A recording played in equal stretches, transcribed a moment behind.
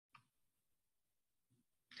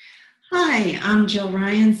Hi, I'm Jill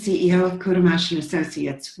Ryan, CEO of Courtemanche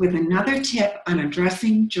Associates, with another tip on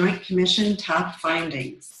addressing Joint Commission top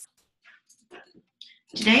findings.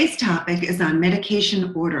 Today's topic is on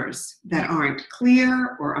medication orders that aren't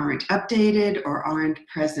clear or aren't updated or aren't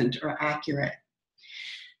present or accurate.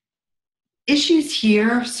 Issues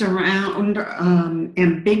here surround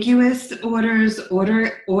ambiguous orders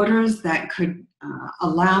that could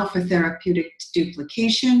allow for therapeutic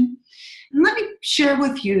duplication. And let me share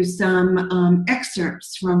with you some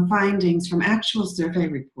excerpts from findings from actual survey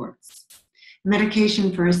reports.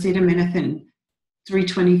 Medication for acetaminophen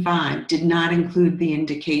 325 did not include the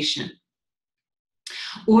indication.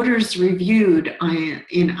 Orders reviewed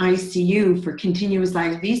in ICU for continuous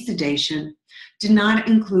IV sedation did not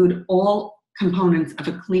include all components of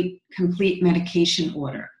a complete medication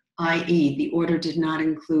order, i.e., the order did not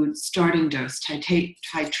include starting dose,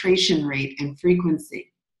 titration rate, and frequency.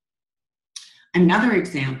 Another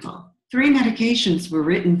example, 3 medications were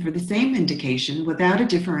written for the same indication without a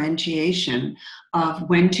differentiation of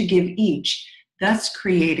when to give each, thus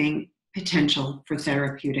creating potential for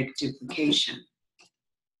therapeutic duplication.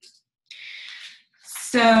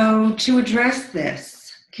 So to address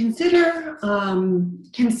this, consider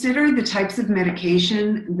the types of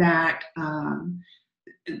medication that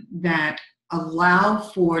allow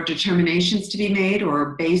for determinations to be made or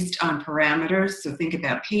are based on parameters. So think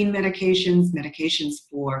about pain medications, medications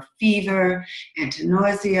for fever,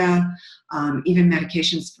 anti-nausea, even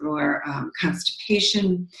medications for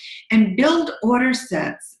constipation, and build order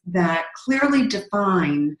sets that clearly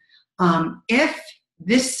define if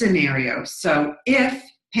this scenario, so if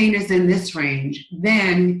pain is in this range,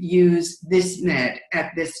 then use this med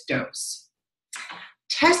at this dose.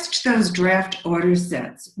 Test those draft order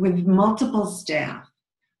sets with multiple staff,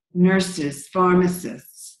 nurses,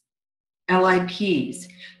 pharmacists, LIPs.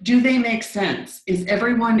 Do they make sense? Is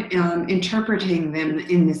everyone interpreting them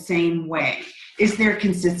in the same way? Is there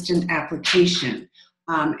consistent application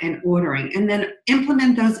and ordering? And then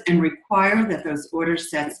implement those and require that those order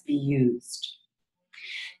sets be used.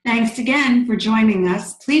 Thanks again for joining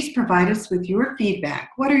us. Please provide us with your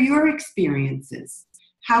feedback. What are your experiences?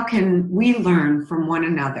 How can we learn from one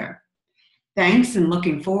another? Thanks, and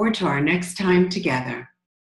looking forward to our next time together.